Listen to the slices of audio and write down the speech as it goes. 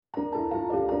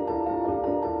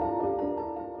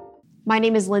My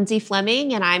name is Lindsay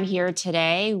Fleming, and I'm here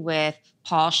today with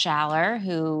Paul Schaller,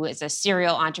 who is a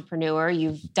serial entrepreneur.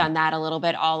 You've done that a little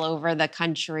bit all over the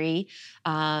country,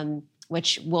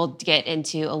 which we'll get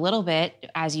into a little bit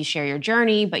as you share your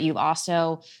journey, but you've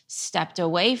also stepped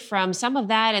away from some of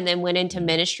that and then went into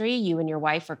ministry. You and your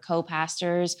wife are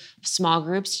co-pastors of small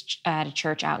groups at a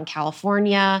church out in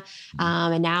California,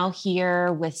 and now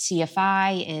here with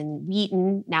CFI in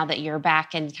Wheaton, now that you're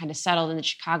back and kind of settled in the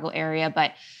Chicago area.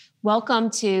 But welcome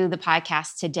to the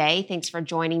podcast today. Thanks for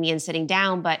joining me and sitting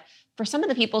down. But for some of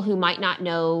the people who might not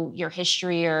know your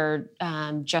history or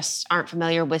just aren't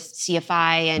familiar with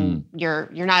CFI, and you're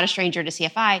not a stranger to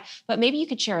CFI, but maybe you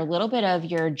could share a little bit of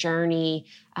your journey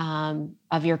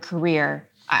of your career.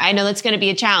 I know that's going to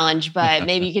be a challenge, but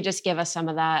maybe you could just give us some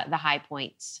of the high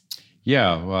points.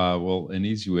 Yeah, well, an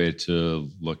easy way to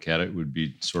look at it would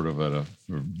be sort of at a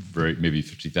very maybe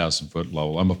 50,000 foot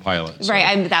level. I'm a pilot, so.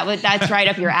 Right? That's right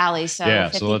up your alley. So yeah,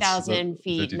 50,000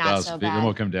 feet, 50, not so bad. Then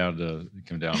we'll come down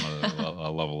a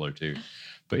level or two.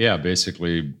 But yeah,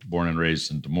 basically born and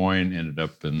raised in Des Moines, ended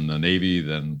up in the Navy,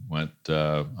 then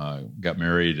got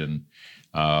married and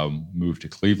moved to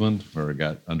Cleveland, where I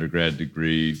got undergrad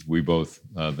degree. We both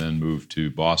then moved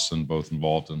to Boston, both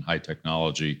involved in high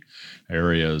technology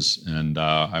areas, and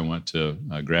I went to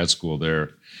grad school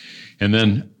there, and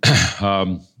then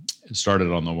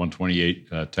started on the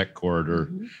 128 tech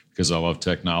corridor because I love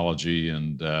technology,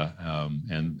 and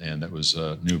that was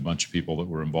knew a bunch of people that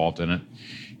were involved in it,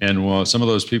 and some of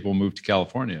those people moved to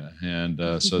California,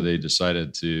 and so they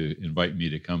decided to invite me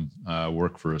to come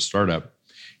work for a startup.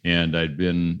 And I'd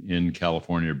been in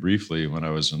California briefly when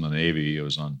I was in the Navy. I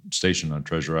was stationed on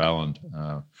Treasure Island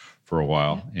for a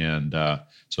while. And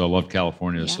so I loved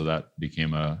California, so that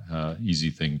became a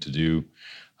easy thing to do.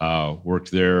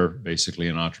 Worked there basically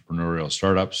in entrepreneurial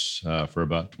startups for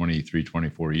about 23,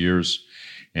 24 years.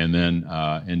 And then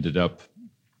ended up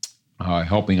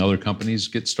helping other companies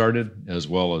get started, as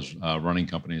well as running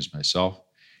companies myself.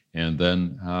 And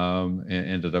then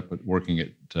ended up working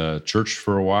at church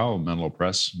for a while, Menlo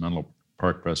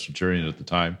Park Presbyterian at the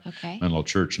time, Menlo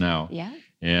Church now. Yeah.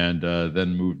 And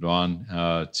then moved on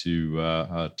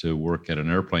to work at an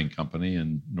airplane company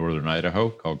in northern Idaho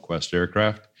called Quest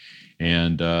Aircraft.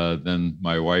 And then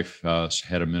my wife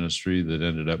had a ministry that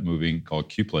ended up moving, called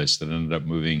Q-Place, that ended up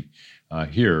moving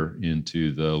here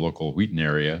into the local Wheaton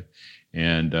area.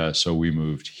 And so we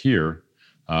moved here.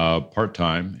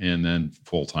 Part-time and then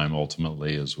full-time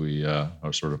ultimately, as we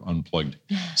are sort of unplugged,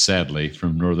 sadly,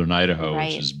 from northern Idaho,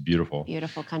 which is beautiful.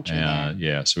 Beautiful country there.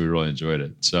 Yeah, so we really enjoyed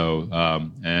it. So,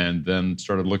 and then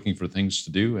started looking for things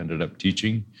to do, ended up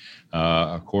teaching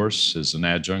a course as an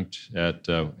adjunct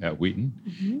at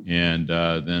Wheaton. And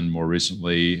then more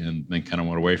recently, and then kind of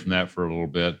went away from that for a little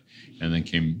bit, and then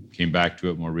came back to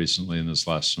it more recently in this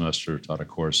last semester, taught a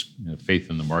course, Faith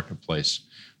in the Marketplace,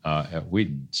 at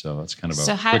Wheaton. So that's kind of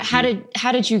a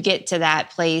how did you get to that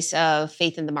place of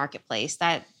faith in the marketplace?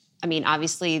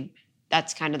 Obviously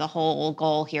that's kind of the whole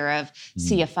goal here of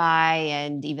CFI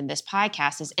and even this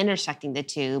podcast is intersecting the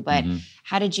two. But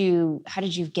how did you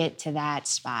get to that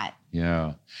spot?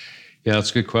 Yeah, that's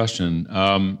a good question.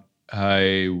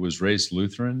 I was raised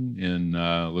Lutheran in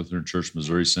Lutheran Church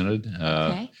Missouri Synod.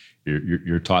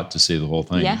 You're taught to say the whole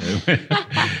thing. Yeah.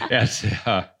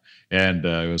 And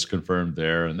it was confirmed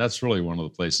there. And that's really one of the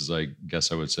places I guess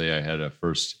I would say I had a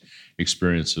first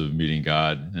experience of meeting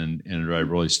God. And I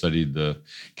really studied the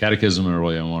catechism, and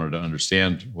really I wanted to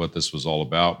understand what this was all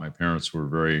about. My parents were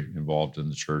very involved in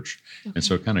the church. And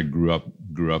so I kind of grew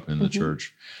up in the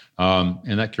church.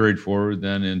 And that carried forward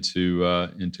then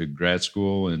into grad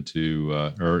school,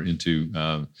 into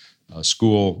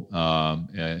school,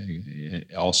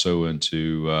 also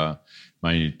into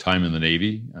my time in the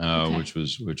Navy, which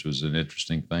was an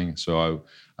interesting thing. So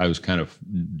I was kind of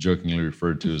jokingly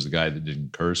referred to as the guy that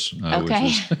didn't curse,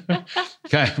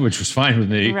 which was fine with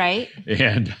me. Right.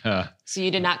 And so you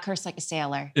did not curse like a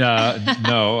sailor.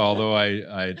 No, although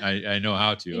I know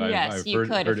how to. Yes, I've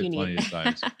heard it plenty of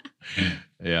times.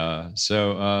 Yeah.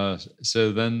 So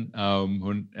then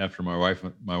after my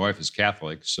wife is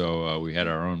Catholic, so we had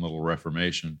our own little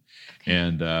Reformation,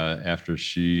 and after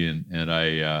she and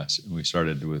I we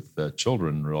started with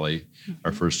children. Really,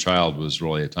 our first child was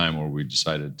really a time where we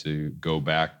decided to go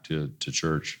back to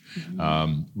church.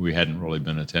 We hadn't really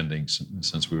been attending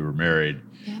since we were married,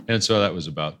 and so that was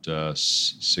about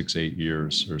 6-8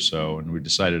 years or so, and we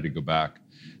decided to go back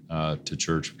to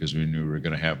church because we knew we were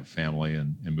going to have a family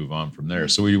and move on from there.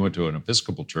 So we went to an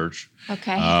Episcopal church.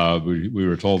 Okay. We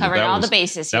were told Covering that all was, the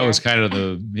bases that here. was kind of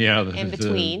the in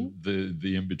between.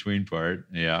 The in between part.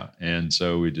 Yeah. And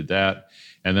so we did that.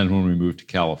 And then when we moved to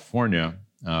California,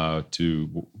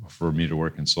 for me to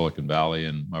work in Silicon Valley,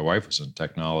 and my wife was in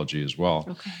technology as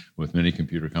well, with many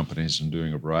computer companies and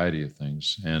doing a variety of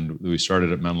things. And we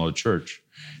started at Menlo Church,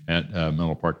 at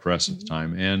Menlo Park Press at the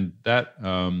time, and that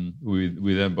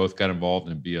we then both got involved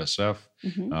in BSF,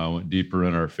 went deeper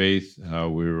in our faith.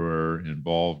 We were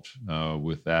involved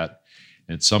with that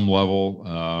at some level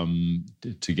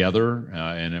together,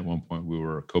 and at one point we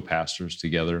were co-pastors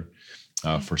together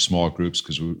for small groups,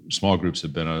 because small groups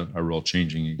have been a real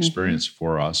changing experience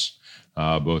for us,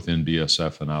 both in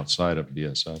BSF and outside of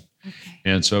BSF.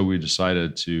 And so we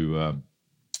decided to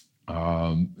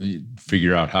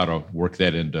figure out how to work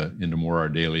that into more our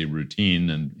daily routine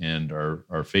and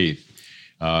our faith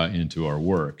into our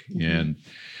work. And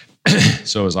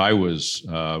so as I was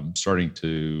starting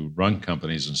to run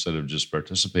companies instead of just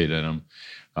participate in them,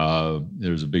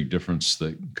 there's a big difference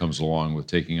that comes along with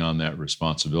taking on that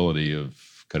responsibility of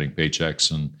cutting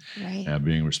paychecks and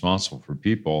being responsible for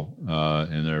people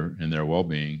and their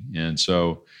well-being. And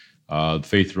so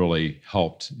faith really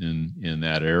helped in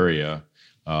that area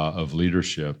of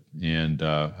leadership, and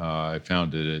I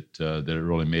found that it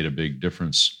really made a big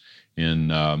difference in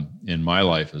my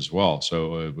life as well.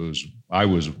 So I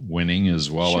was winning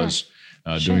as well as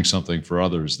doing something for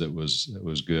others that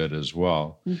was good as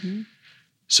well.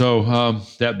 So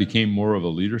that became more of a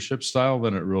leadership style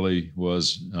than it really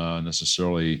was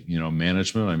necessarily,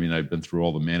 management. I mean, I've been through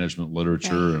all the management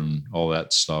literature and all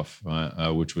that stuff,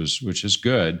 which is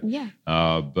good.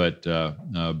 But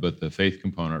the faith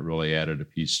component really added a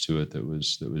piece to it that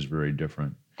was very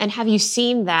different. And have you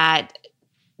seen that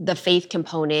the faith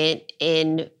component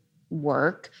in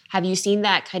work? Have you seen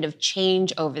that kind of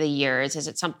change over the years? Is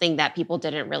it something that people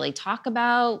didn't really talk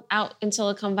about out in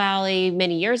Silicon Valley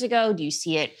many years ago? Do you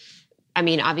see it? I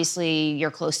mean, obviously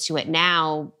you're close to it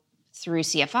now through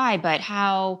CFI, but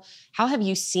how have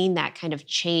you seen that kind of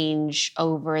change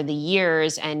over the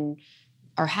years,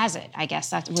 or has it? I guess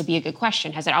that would be a good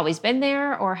question. Has it always been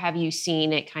there, or have you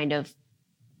seen it kind of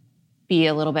be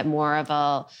a little bit more of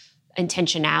a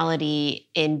intentionality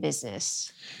in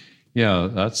business? Yeah,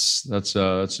 that's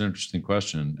an interesting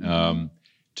question.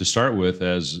 To start with,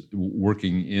 as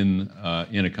working in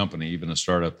a company, even a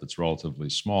startup that's relatively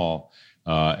small,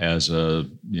 as a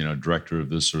director of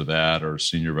this or that, or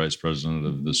senior vice president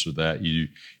of this or that, you're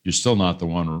still not the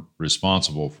one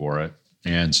responsible for it,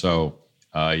 and so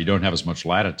you don't have as much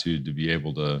latitude to be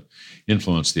able to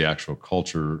influence the actual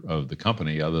culture of the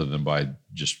company, other than by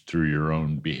just through your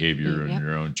own behavior and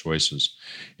your own choices.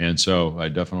 And so I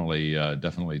definitely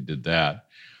did that.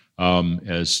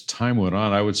 As time went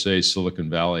on, I would say Silicon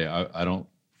Valley, I don't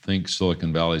think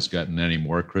Silicon Valley's gotten any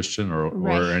more Christian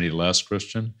or any less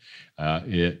Christian.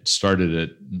 It started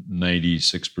at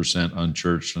 96%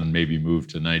 unchurched and maybe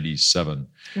moved to 97%.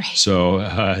 So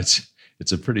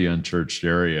it's a pretty unchurched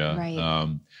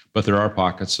area. But there are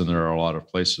pockets, and there are a lot of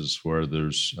places where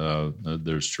there's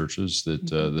churches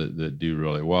that do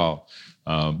really well.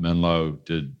 Menlo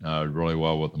did really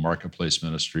well with the marketplace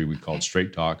ministry we called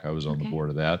Straight Talk. I was on the board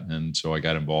of that, and so I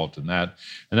got involved in that.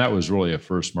 And that was really a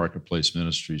first marketplace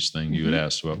ministries thing. You had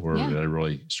asked about where did I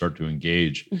really start to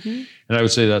engage. And I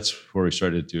would say that's where we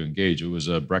started to engage. It was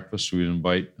a breakfast. We'd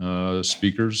invite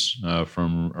speakers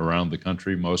from around the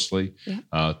country mostly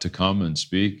to come and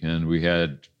speak, and we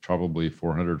had probably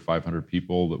 400, 500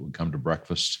 people that would come to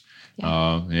breakfast.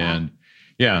 And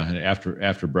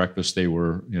after breakfast, they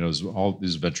were, it was all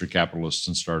these venture capitalists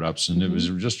and startups, and it was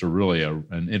just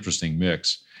an interesting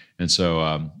mix. And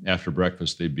so after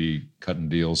breakfast, they'd be cutting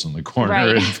deals in the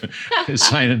corner and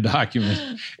signing documents.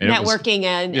 And networking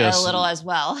a little as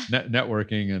well.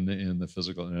 Networking in the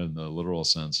physical and in the literal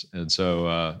sense. And so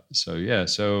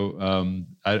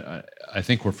I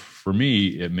think for me,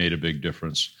 it made a big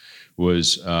difference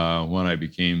was when I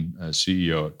became a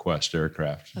CEO at Quest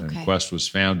Aircraft. And Quest was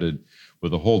founded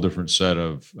with a whole different set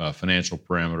of financial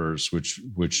parameters,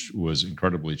 which was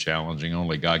incredibly challenging.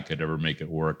 Only God could ever make it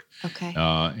work. So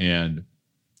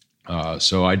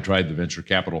I tried the venture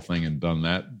capital thing and done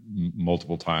that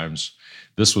multiple times.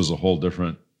 This was a whole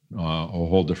different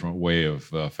way of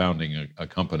founding a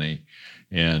company,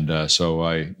 and so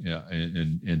I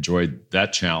enjoyed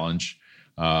that challenge.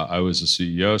 I was a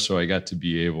CEO, so I got to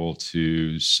be able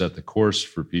to set the course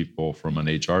for people from an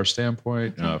HR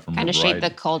standpoint, from kind of shape the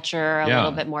culture a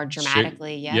little bit more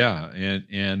dramatically.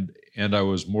 And I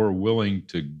was more willing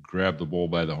to grab the bull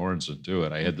by the horns and do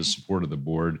it. I had the support of the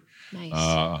board,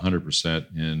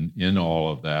 100% in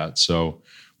all of that. So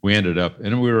we ended up,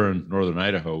 and we were in northern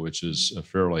Idaho, which is a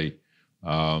fairly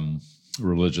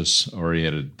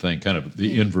religious-oriented thing, kind of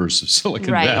the inverse of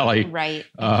Silicon Valley, right.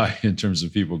 In terms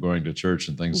of people going to church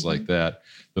and things like that.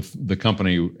 The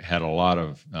company had a lot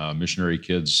of missionary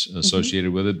kids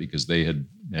associated with it because they had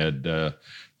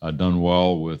done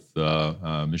well with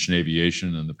mission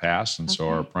aviation in the past, and so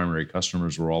our primary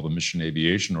customers were all the mission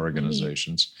aviation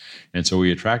organizations, and so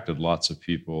we attracted lots of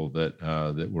people that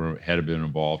had been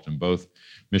involved in both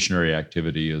missionary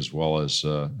activity as well as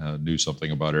knew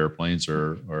something about airplanes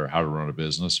or how to run a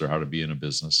business or how to be in a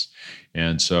business.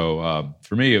 And so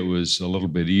for me, it was a little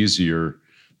bit easier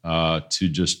to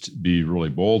just be really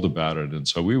bold about it. And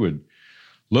so we would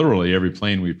literally every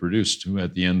plane we produced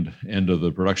at the end of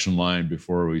the production line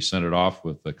before we sent it off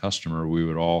with the customer, we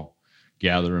would all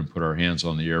gather and put our hands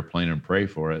on the airplane and pray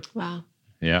for it. Wow.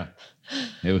 Yeah.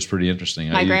 It was pretty interesting.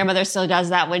 My grandmother still does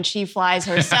that when she flies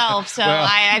herself. So well,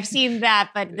 I've seen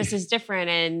that, but this is different.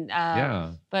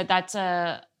 And but that's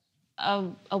a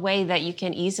way that you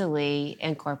can easily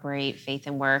incorporate faith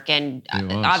and work. And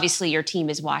obviously your team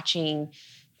is watching,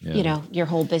 your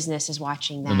whole business is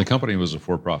watching that. And the company was a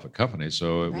for-profit company.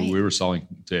 So we were selling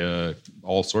to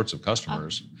all sorts of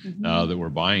customers that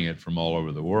were buying it from all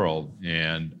over the world.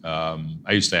 And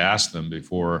I used to ask them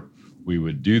before we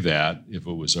would do that if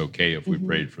it was okay if we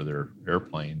prayed for their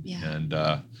airplane. Yeah.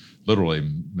 And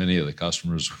literally many of the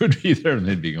customers would be there and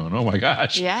they'd be going, oh my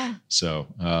gosh. Yeah. So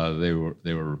they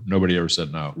were nobody ever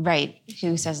said no. Right.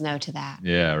 Who says no to that?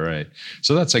 Yeah, right.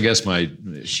 So that's, I guess, my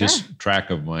just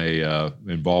track of my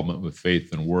involvement with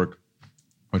faith and work,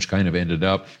 which kind of ended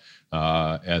up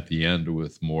at the end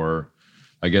with more,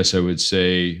 I guess I would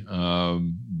say,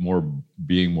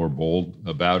 being more bold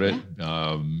about it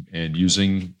and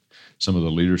using some of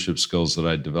the leadership skills that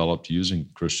I developed using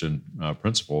Christian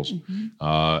principles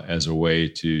as a way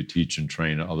to teach and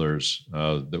train others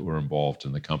that were involved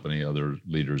in the company, other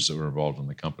leaders that were involved in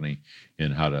the company,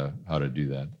 in how to do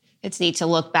that. It's neat to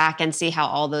look back and see how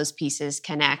all those pieces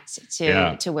connect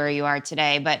to where you are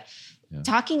today. But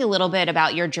talking a little bit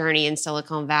about your journey in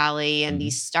Silicon Valley and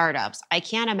these startups, I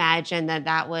can't imagine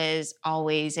that was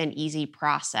always an easy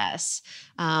process.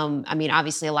 I mean,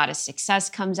 obviously a lot of success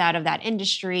comes out of that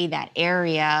industry, that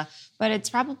area, but it's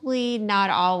probably not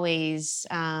always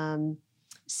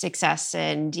success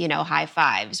and, high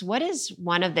fives. What is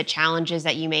one of the challenges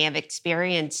that you may have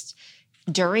experienced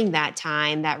during that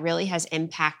time that really has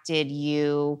impacted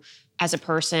you as a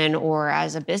person or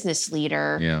as a business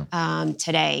leader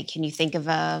today? Can you think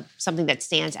of something that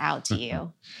stands out to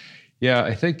you? Yeah,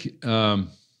 I think, the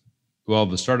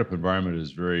startup environment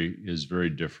is very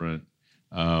different.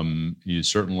 You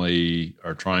certainly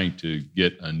are trying to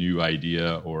get a new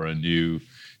idea or a new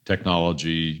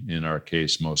technology, in our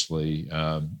case mostly,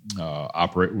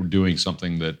 we're doing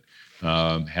something that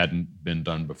hadn't been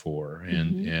done before.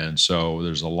 And so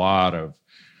there's a lot of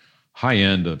high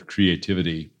end of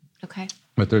creativity. Okay.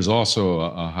 But there's also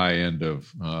a high end of,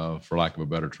 for lack of a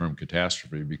better term,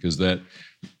 catastrophe, because that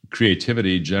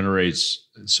creativity generates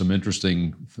some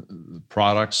interesting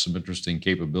products, some interesting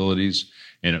capabilities,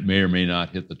 and it may or may not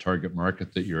hit the target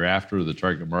market that you're after. The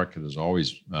target market is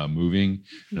always moving,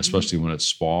 and especially when it's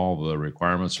small, the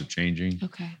requirements are changing.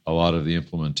 Okay. A lot of the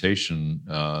implementation,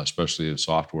 especially of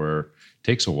software,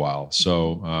 takes a while.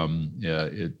 So,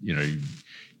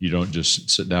 you don't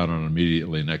just sit down and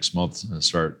immediately next month and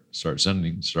start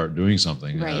doing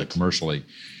something commercially.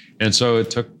 And so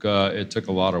it took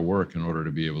a lot of work in order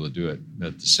to be able to do it.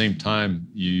 At the same time,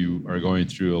 you are going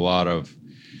through a lot of,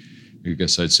 I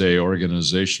guess I'd say,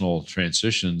 organizational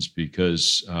transitions,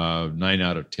 because 9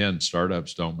 out of 10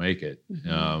 startups don't make it.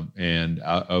 And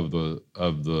out of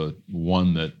the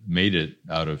one that made it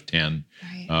out of 10,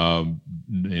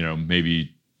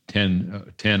 maybe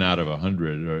 10 out of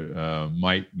 100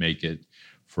 might make it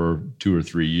for 2 or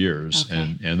 3 years,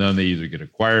 and then they either get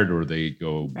acquired or they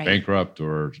go bankrupt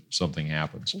or something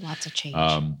happens. Lots of change.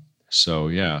 So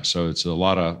it's a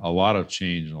lot of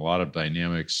change and a lot of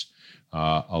dynamics,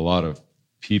 a lot of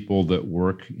people that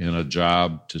work in a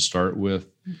job to start with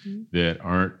that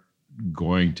aren't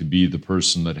going to be the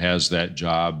person that has that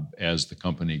job as the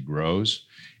company grows.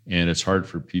 And it's hard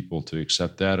for people to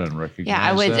accept that and recognize that. Yeah,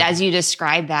 I would, as you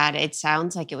describe that, it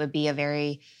sounds like it would be a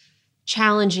very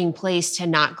challenging place to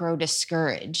not grow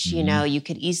discouraged. You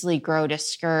could easily grow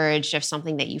discouraged of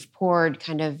something that you've poured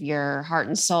kind of your heart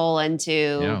and soul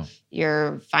into,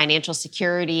 your financial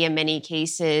security in many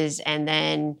cases, and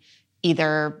then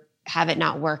either have it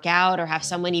not work out or have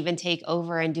someone even take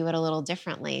over and do it a little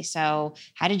differently. So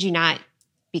how did you not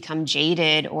become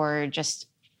jaded or just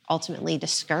ultimately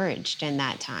discouraged in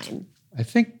that time? I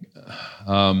think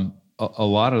a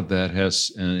lot of that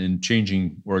has, in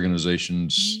changing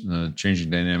organizations, changing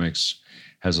dynamics,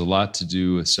 has a lot to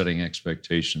do with setting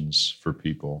expectations for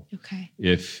people. Okay.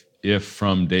 If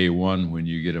from day one, when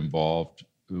you get involved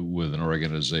with an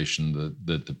organization,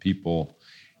 that the people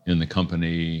in the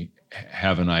company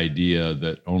have an idea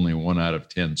that only 1 out of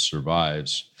 10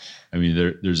 survives. I mean,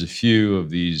 there's a few of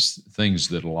these things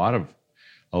that a lot of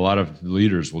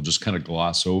leaders will just kind of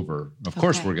gloss over. Of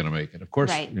course, we're going to make it. Of course,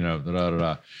 right. da, da,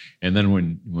 da. And then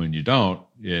when you don't,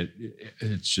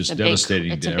 it's just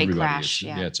devastating to everybody. Crash,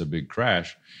 it's a big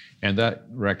crash, and that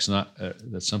wrecks that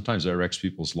sometimes that wrecks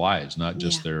people's lives, not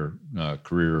just their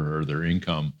career or their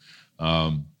income.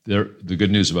 The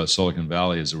good news about Silicon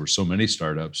Valley is there were so many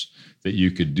startups that you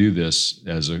could do this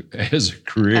as a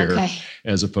career,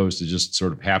 as opposed to just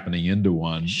sort of happening into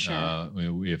one. Sure.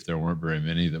 If there weren't very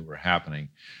many that were happening,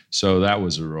 so that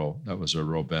was a real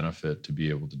benefit to be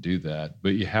able to do that.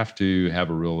 But you have to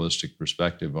have a realistic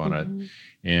perspective on it,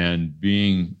 and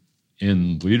being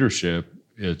in leadership,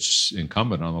 it's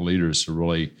incumbent on the leaders to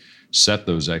really set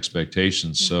those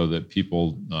expectations so that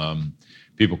people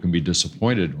can be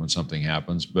disappointed when something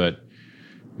happens, but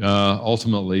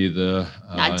ultimately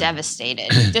not devastated,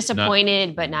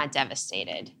 disappointed, but not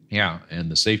devastated. Yeah, and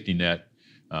the safety net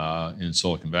in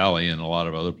Silicon Valley and a lot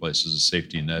of other places, the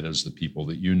safety net is the people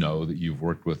that you've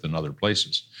worked with in other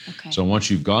places. Okay. So once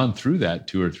you've gone through that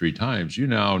 2 or 3 times, you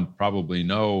now probably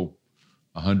know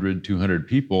 100, 200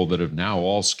 people that have now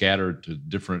all scattered to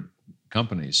different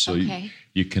companies. So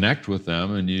you connect with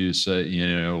them and you say,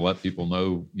 let people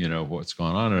know, what's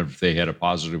going on. And if they had a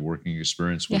positive working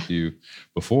experience with you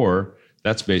before,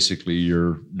 that's basically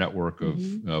your network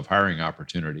of hiring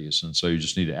opportunities. And so you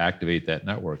just need to activate that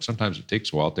network. Sometimes it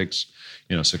takes a while. It takes,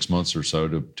 6 months or so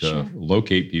to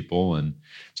locate people. And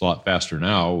it's a lot faster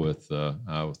now with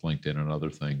LinkedIn and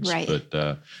other things. Right.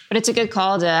 But it's a good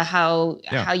call to how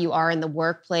you are in the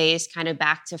workplace, kind of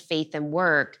back to faith and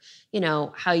work,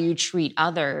 how you treat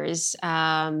others.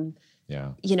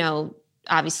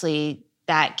 Obviously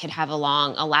that could have a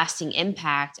lasting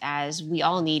impact, as we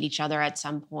all need each other at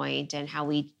some point, and how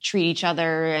we treat each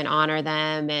other and honor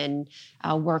them and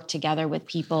work together with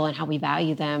people and how we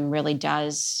value them really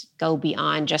does go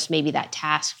beyond just maybe that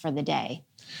task for the day.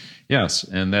 Yes,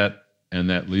 and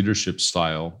that leadership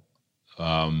style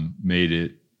made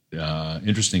it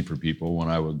interesting for people when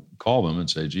I would call them and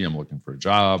say, gee, I'm looking for a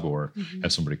job, or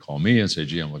have somebody call me and say,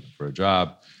 gee, I'm looking for a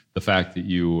job. The fact that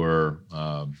you were,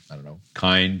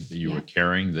 kind, that you were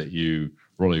caring, that you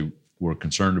really were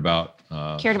concerned about.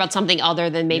 Cared about something other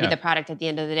than maybe the product at the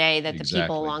end of the day, that the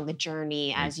people along the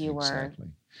journey as you were.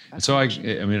 And so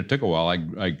it took a while.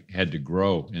 I had to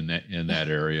grow in that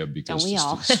area, because Don't we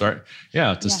all?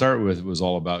 to start with, it was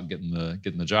all about getting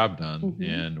the job done,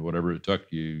 and whatever it took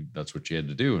that's what you had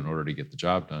to do in order to get the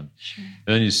job done. Sure.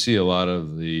 And then you see a lot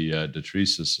of the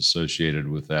detritus associated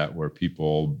with that, where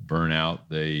people burn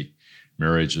out,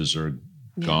 marriages are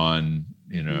gone,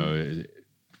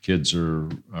 kids are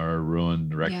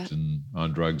ruined, wrecked, and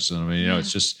on drugs. And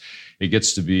it's just, it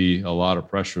gets to be a lot of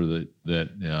pressure that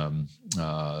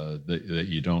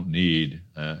you don't need,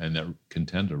 and that can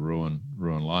tend to ruin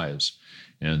lives.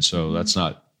 And so that's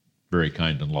not very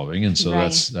kind and loving. And so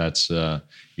that's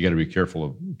you got to be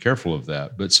careful of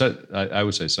that. But I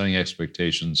would say setting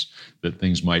expectations that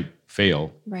things might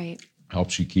fail. Right.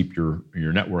 Helps you keep your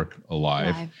network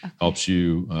alive. Helps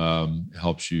you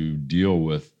deal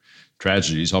with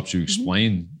tragedies. Helps you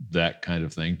explain that kind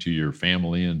of thing to your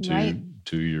family and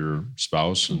to your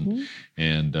spouse,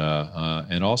 and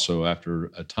also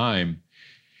after a time,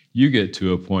 you get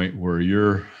to a point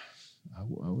where I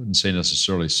wouldn't say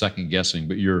necessarily second guessing,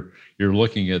 but you're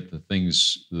looking at the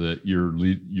things that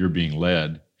you're being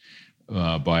led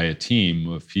by a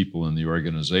team of people in the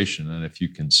organization. And if you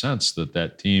can sense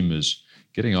that team is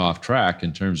getting off track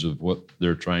in terms of what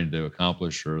they're trying to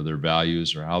accomplish, or their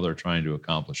values, or how they're trying to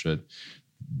accomplish it,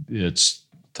 it's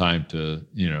time to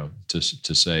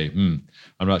say,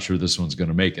 I'm not sure this one's going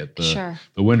to make it. The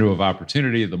window of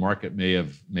opportunity, the market may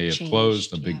have changed,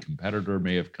 closed. A big competitor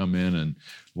may have come in and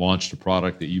launched a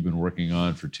product that you've been working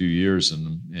on for 2 years,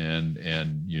 and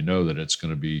that it's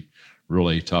going to be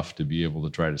really tough to be able to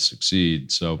try to succeed.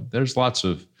 So there's lots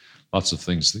of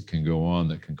things that can go on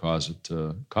that can cause it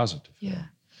to fail. Yeah.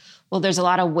 Well, there's a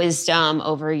lot of wisdom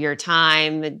over your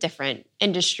time, different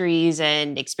industries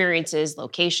and experiences,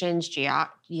 locations,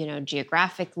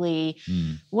 geographically.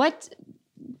 What,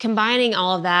 combining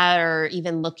all of that, or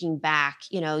even looking back,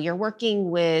 you're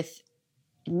working with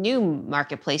new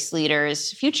marketplace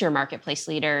leaders, future marketplace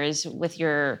leaders with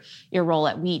your role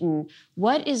at Wheaton.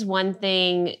 What is one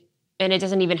thing, and it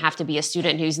doesn't even have to be a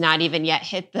student who's not even yet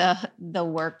hit the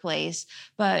workplace,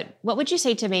 but what would you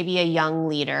say to maybe a young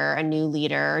leader, a new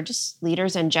leader, or just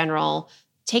leaders in general,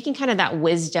 taking kind of that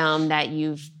wisdom that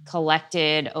you've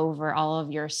collected over all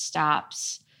of your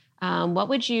stops, what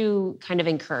would you kind of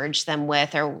encourage them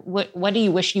with, or what do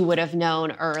you wish you would have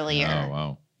known earlier?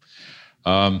 Oh,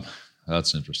 wow.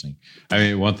 That's interesting. I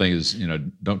mean, one thing is,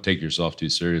 don't take yourself too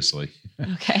seriously.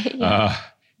 Okay.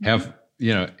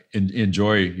 Yeah.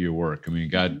 Enjoy your work. I mean,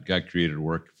 God created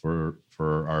work for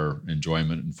our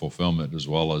enjoyment and fulfillment, as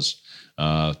well as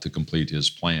to complete His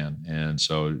plan. And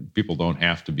so people don't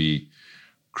have to be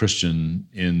Christian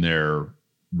in their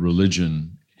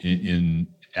religion in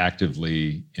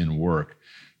actively in work,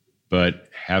 but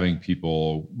having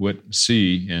people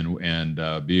see and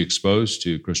be exposed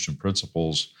to Christian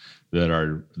principles that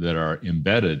are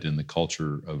embedded in the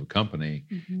culture of a company.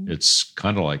 It's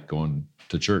kind of like going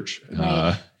to church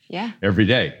every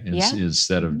day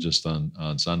instead of just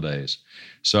on Sundays.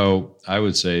 So I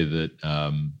would say that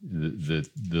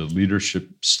the leadership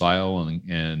style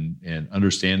and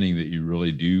understanding that you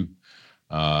really do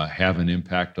have an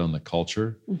impact on the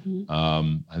culture.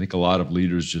 I think a lot of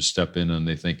leaders just step in and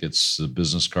they think it's a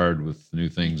business card with new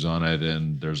things on it,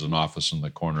 and there's an office in the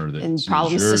corner and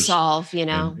problems to solve,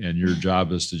 and your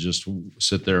job is to just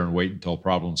sit there and wait until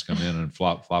problems come in and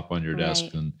flop on your desk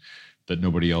and that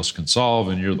nobody else can solve,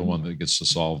 and you're the one that gets to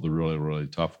solve the really, really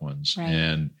tough ones.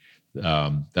 And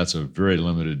that's a very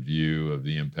limited view of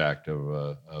the impact of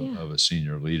a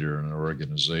senior leader in an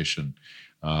organization.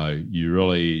 You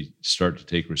really start to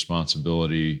take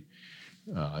responsibility.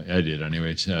 I did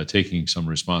anyway, taking some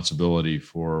responsibility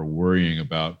for worrying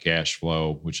about cash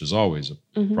flow, which is always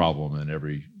a problem in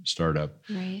every startup.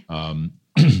 Right.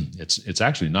 It's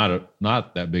actually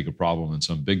not that big a problem in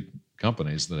some big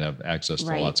companies that have access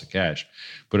to lots of cash,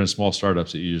 but in small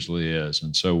startups it usually is.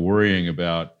 And so worrying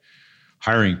about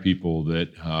hiring people that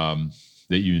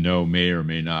may or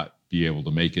may not be able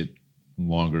to make it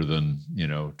longer than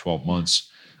 12 months.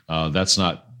 That's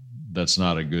not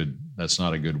a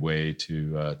good way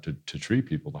to treat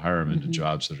people, to hire them into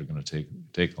jobs that are going to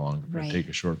take long, take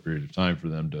a short period of time for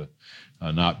them to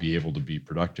not be able to be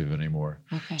productive anymore.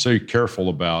 Okay. So you're careful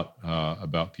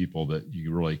about people that they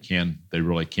really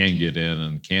can get in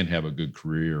and can have a good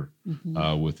career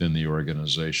within the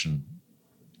organization,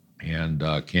 and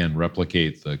can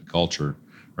replicate the culture,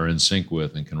 or in sync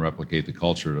with and can replicate the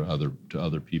culture to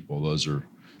other people. Those are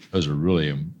really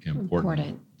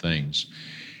important things.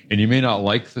 And you may not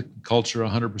like the culture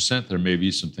 100%. There may be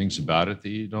some things about it that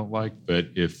you don't like, but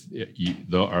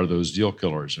are those deal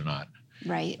killers or not?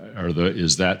 Right.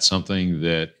 Is that something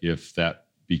that, if that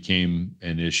became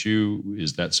an issue,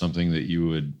 is that something that you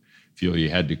would feel you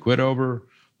had to quit over?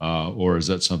 Or is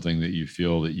that something that you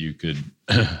feel that you could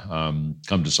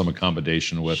come to some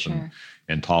accommodation with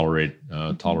and tolerate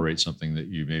something that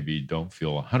you maybe don't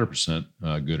feel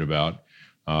 100% good about?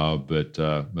 But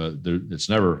it's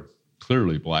never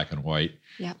clearly black and white.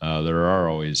 Yep. There are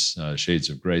always shades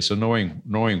of gray. So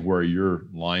knowing where your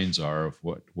lines are of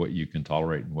what you can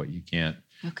tolerate and what you can't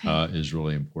is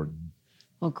really important.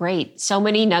 Well, great. So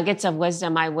many nuggets of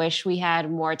wisdom. I wish we had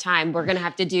more time. We're going to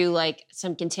have to do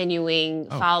some continuing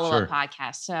follow-up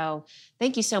podcasts. So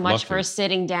thank you so much for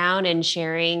sitting down and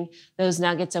sharing those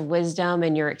nuggets of wisdom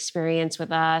and your experience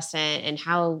with us and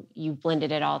how you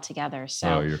blended it all together.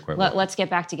 So you're quite welcome. Let's get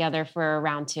back together for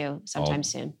round 2 sometime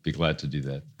soon. Be glad to do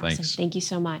that. Thanks. Awesome. Thank you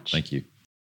so much. Thank you.